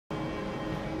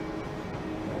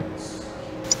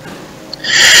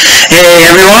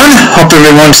Hope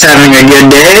everyone's having a good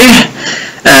day.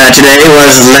 Today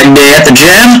was leg day at the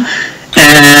gym,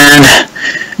 and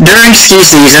during ski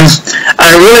season,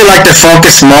 I really like to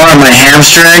focus more on my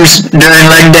hamstrings during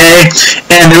leg day,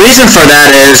 and the reason for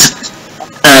that is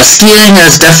skiing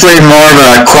is definitely more of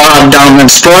a quad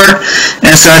dominant sport,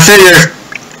 and so I figure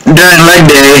during leg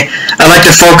day, I like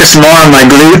to focus more on my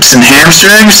glutes and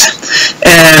hamstrings,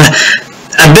 and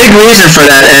a big reason for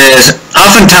that is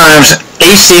oftentimes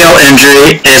ACL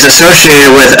injury is associated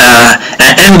with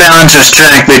an imbalance of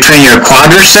strength between your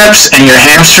quadriceps and your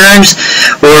hamstrings,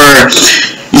 where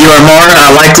you are more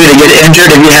likely to get injured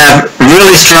if you have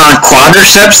really strong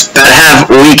quadriceps but have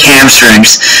weak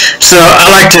hamstrings. So I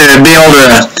like to be able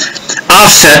to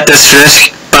offset this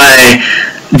risk by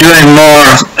doing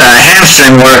more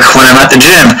hamstring work when I'm at the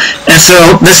gym. And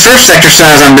so this first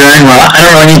exercise I'm doing, well, I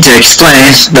don't really need to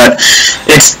explain, but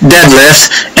it's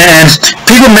deadlifts. And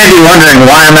people may be wondering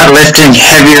why I'm not lifting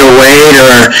heavier weight,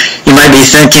 or you might be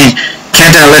thinking,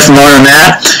 can't I lift more than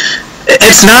that?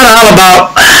 It's not all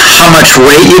about how much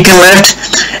weight you can lift.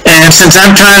 And since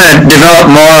I'm trying to develop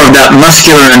more of that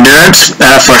muscular endurance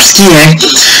for skiing,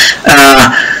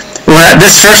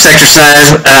 this first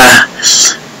exercise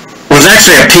was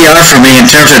actually a PR for me in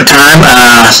terms of time.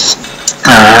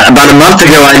 About a month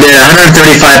ago, I did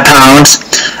 135 pounds,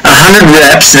 100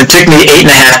 reps, and it took me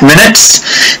 8.5 minutes.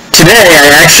 Today,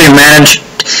 I actually managed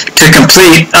to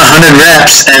complete 100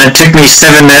 reps, and it took me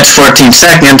 7 minutes 14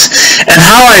 seconds. And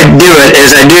how I do it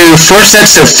is I do 4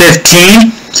 sets of 15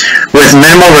 with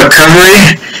minimal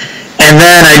recovery, and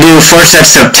then I do 4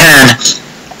 sets of 10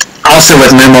 also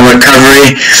with minimal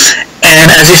recovery. And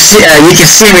as you can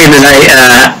see me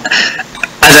that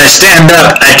as I stand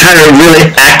up, I try to really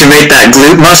activate that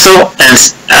glute muscle and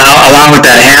along with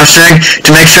that hamstring to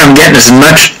make sure I'm getting as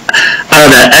much out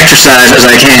of that exercise as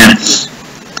I can.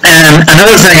 And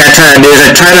another thing I try to do is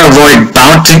I try to avoid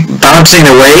bouncing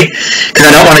the weight, because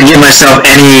I don't want to give myself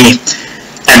any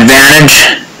advantage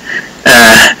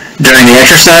during the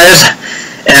exercise.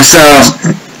 And so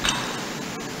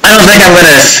I don't think I'm going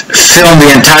to film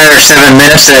the entire 7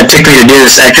 minutes that it took me to do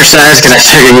this exercise, because I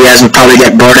figure you guys would probably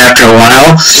get bored after a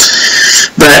while.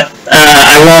 But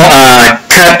I will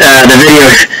cut the video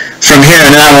from here,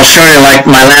 and then I will show you like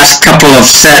my last couple of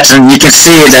sets, and you can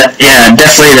see that, yeah,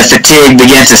 definitely the fatigue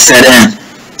began to set in.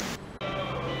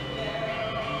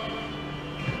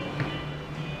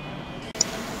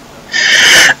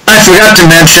 I forgot to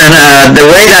mention the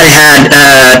weight I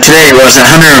had today was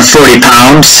 140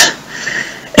 pounds.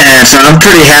 And so I'm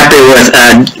pretty happy with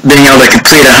being able to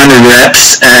complete 100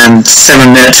 reps in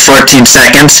 7 minutes 14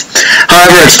 seconds.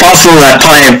 However, it's possible that I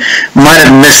probably might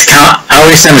have miscount. I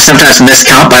always sometimes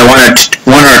miscount by one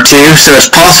or two, so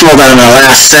it's possible that in the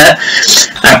last set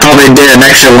I probably did an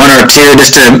extra 1 or 2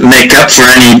 just to make up for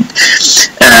any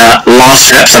lost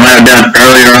reps I might have done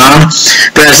earlier on.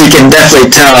 But as you can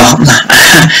definitely tell,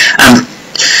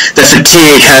 the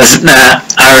fatigue has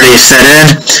already set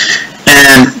in,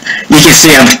 and you can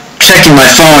see I'm checking my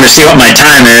phone to see what my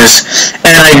time is,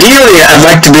 and ideally I'd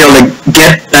like to be able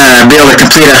to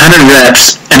complete 100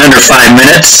 reps in under 5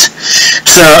 minutes.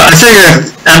 So I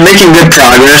figure I'm making good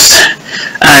progress.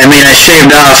 I mean, I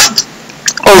shaved off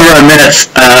over a minute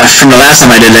from the last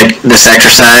time I did this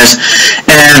exercise,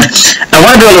 and I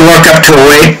want to be able to work up to a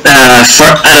weight for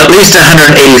at least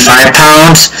 185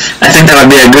 pounds. I think that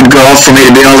would be a good goal for me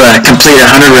to be able to complete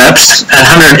 100 reps at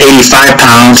 185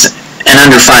 pounds in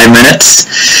under 5 minutes.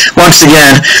 Once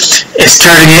again, it's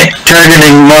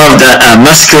targeting more of the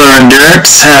muscular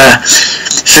endurance,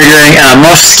 figuring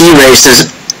most ski races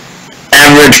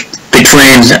average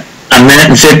between 1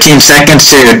 minute and 15 seconds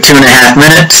to 2.5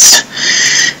 minutes.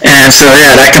 And so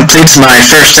yeah, that completes my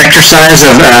first exercise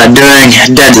of doing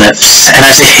deadlifts. And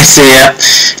as you can see,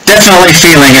 definitely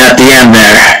feeling it at the end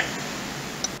there.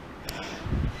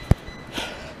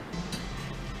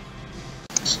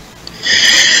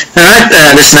 Alright,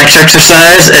 this next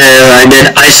exercise, I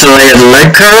did isolated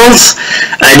leg curls.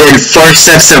 I did 4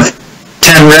 sets of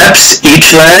 10 reps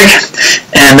each leg,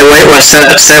 and the weight was set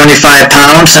at 75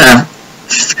 pounds,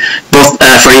 both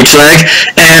for each leg.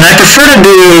 And I prefer to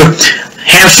do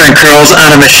hamstring curls on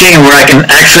a machine where I can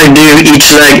actually do each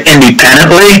leg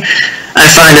independently. I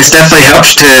find this definitely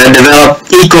helps to develop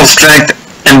equal strength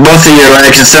in both of your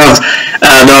legs instead of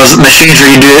those machines where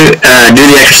you do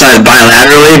the exercise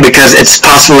bilaterally, because it's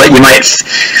possible that you might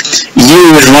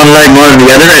use one leg more than the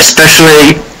other,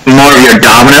 especially more of your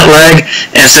dominant leg.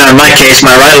 And so in my case,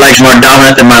 my right leg's more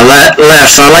dominant than my left,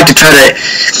 so I like to try to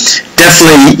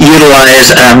definitely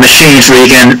utilize machines where you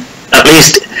can at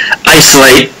least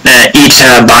isolate each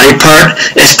body part,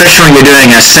 especially when you're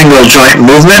doing a single joint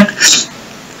movement.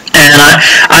 And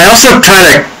I also try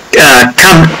to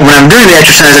when I'm doing the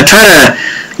exercise, I try to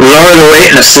lower the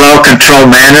weight in a slow, controlled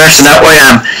manner, so that way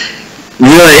I'm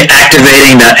really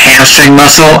activating that hamstring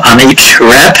muscle on each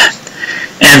rep.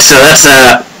 And so that's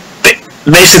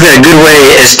basically a good way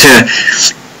is to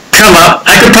come up.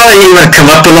 I could probably even come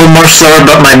up a little more slower,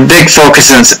 but my big focus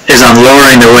is on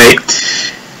lowering the weight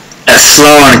as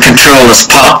slow and controlled as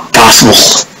possible.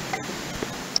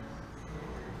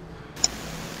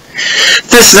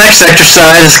 This next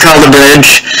exercise is called the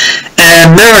bridge,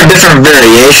 and there are different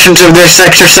variations of this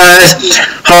exercise.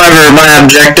 However, my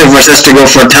objective was just to go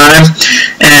for time,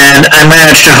 and I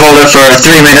managed to hold it for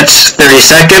 3 minutes 30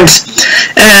 seconds.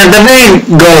 And the main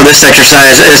goal of this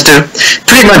exercise is to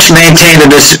pretty much maintain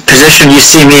this position you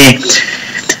see me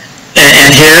in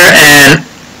here, and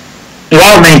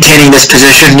while maintaining this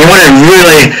position, you want to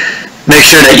really make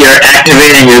sure that you're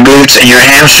activating your glutes and your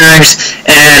hamstrings,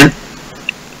 and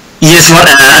you just want,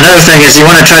 another thing is you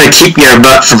want to try to keep your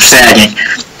butt from sagging.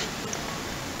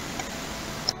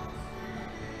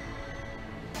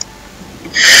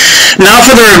 Now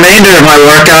for the remainder of my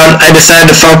workout, I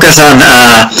decided to focus on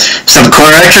some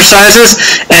core exercises,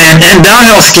 and in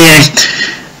downhill skiing,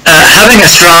 having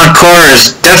a strong core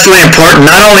is definitely important,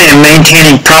 not only in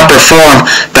maintaining proper form,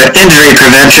 but injury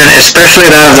prevention,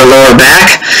 especially that of the lower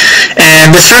back.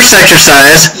 And this first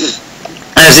exercise,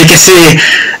 as you can see,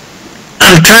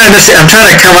 I'm trying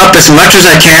to come up as much as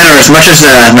I can, or as much as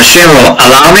the machine will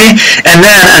allow me, and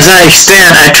then as I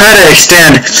extend, I try to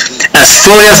extend as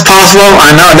fully as possible.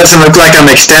 I know it doesn't look like I'm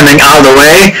extending all the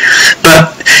way,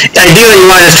 but ideally you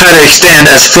want to try to extend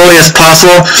as fully as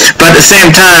possible, but at the same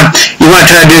time, you want to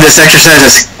try to do this exercise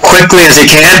as quickly as you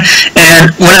can.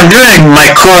 And when I'm doing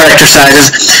my core exercises,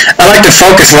 I like to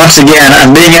focus once again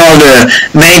on being able to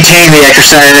maintain the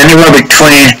exercise anywhere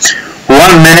between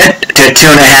 1 minute to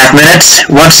 2.5 minutes.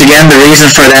 Once again, the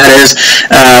reason for that is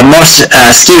most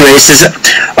ski races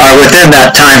are within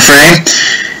that time frame.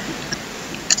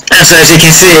 And so as you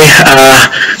can see,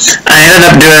 I ended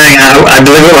up doing, I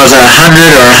believe it was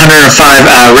 100 or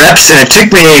 105 reps, and it took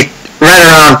me right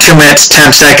around 2 minutes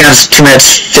 10 seconds, 2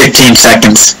 minutes 15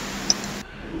 seconds.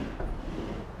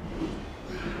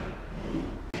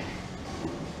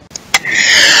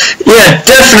 Yeah,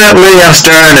 definitely I'm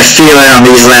starting to feel it on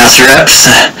these last reps.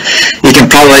 You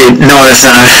can probably notice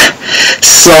I'm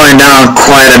slowing down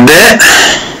quite a bit.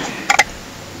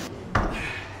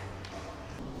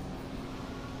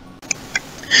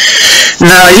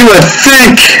 Now you would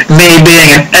think, me being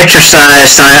an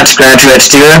exercise science graduate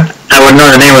student, I would know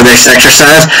the name of this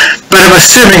exercise, but I'm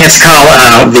assuming it's called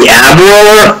the ab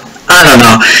roller. I don't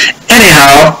know.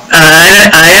 Anyhow,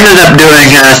 I ended up doing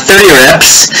 30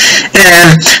 reps,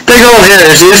 and the goal here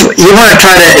is you want to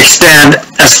try to extend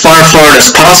as far forward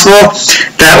as possible.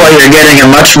 That way you're getting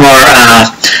much more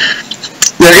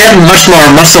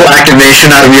muscle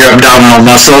activation out of your abdominal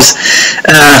muscles.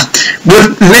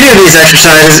 With many of these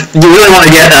exercises, you really want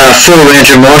to get a full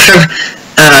range of motion.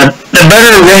 The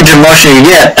better range of motion you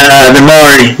get, the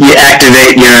more you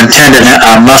activate your intended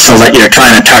muscle that you're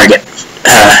trying to target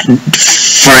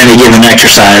for any given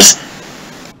exercise.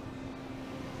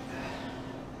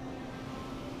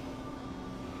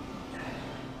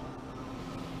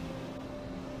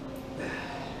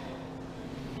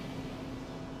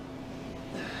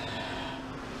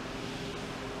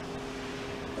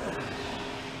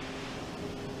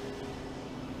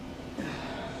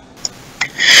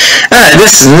 Alright,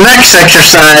 this next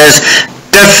exercise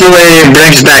definitely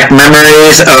brings back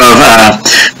memories of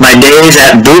my days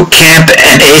at boot camp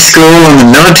and A school in the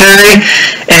military,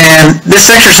 and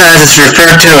this exercise is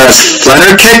referred to as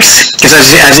flutter kicks,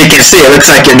 because as you can see, it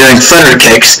looks like you're doing flutter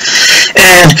kicks.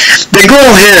 And the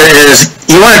goal here is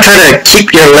you want to try to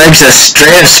keep your legs as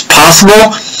straight as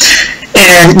possible,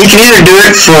 and you can either do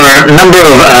it for a number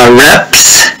of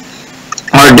reps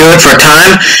or do it for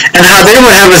time. And how they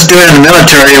would have us do it in the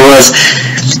military was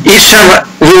each time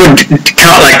we would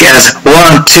count like as 1,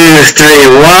 2,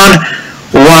 3,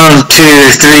 1, 1,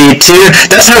 2, 3, 2.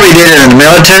 That's how we did it in the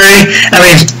military. I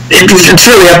mean, it's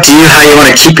really up to you how you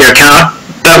want to keep your count.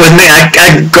 But with me, I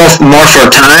go more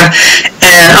for time.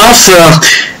 And also,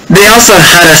 they also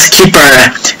had us keep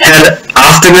our head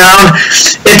off the ground.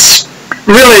 It's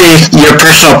really your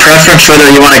personal preference whether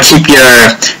you want to keep your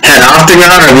head off the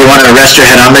ground or if you want to rest your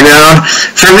head on the ground.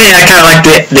 For me, I kind of like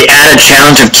the added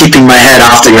challenge of keeping my head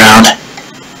off the ground.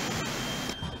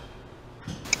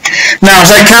 Now,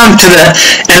 as I come to the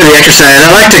end of the exercise, I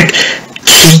like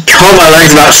to hold my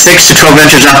legs about 6 to 12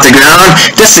 inches off the ground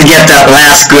just to get that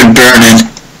last good burn in.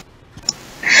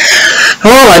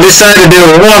 Well, I decided to do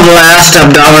one last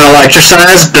abdominal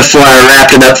exercise before I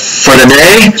wrapped it up for the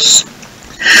day.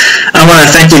 I want to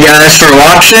thank you guys for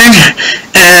watching,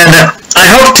 and I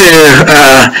hope to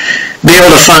be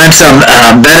able to find some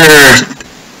better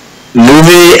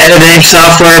movie editing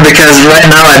software, because right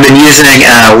now I've been using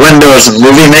Windows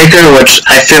Movie Maker, which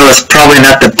I feel is probably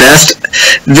not the best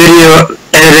video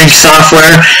editing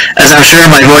software, as I'm sure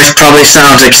my voice probably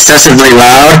sounds excessively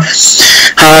loud.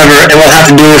 However, it will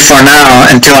have to do for now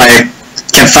until I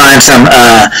can find some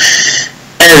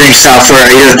editing software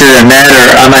either through the net, or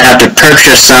I might have to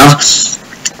purchase some.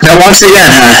 Now, once again,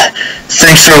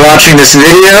 thanks for watching this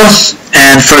video,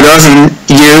 and for those of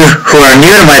you who are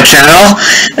new to my channel,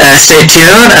 stay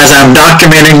tuned as I'm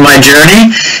documenting my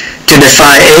journey to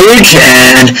defy age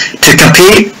and to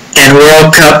compete in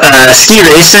World Cup ski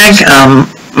racing.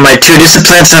 My two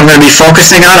disciplines I'm going to be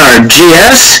focusing on are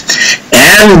GS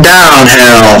and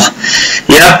downhill.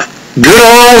 Yep, good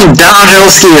old downhill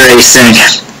ski racing.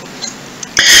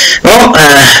 Well,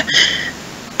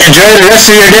 enjoy the rest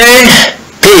of your day.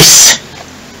 Peace.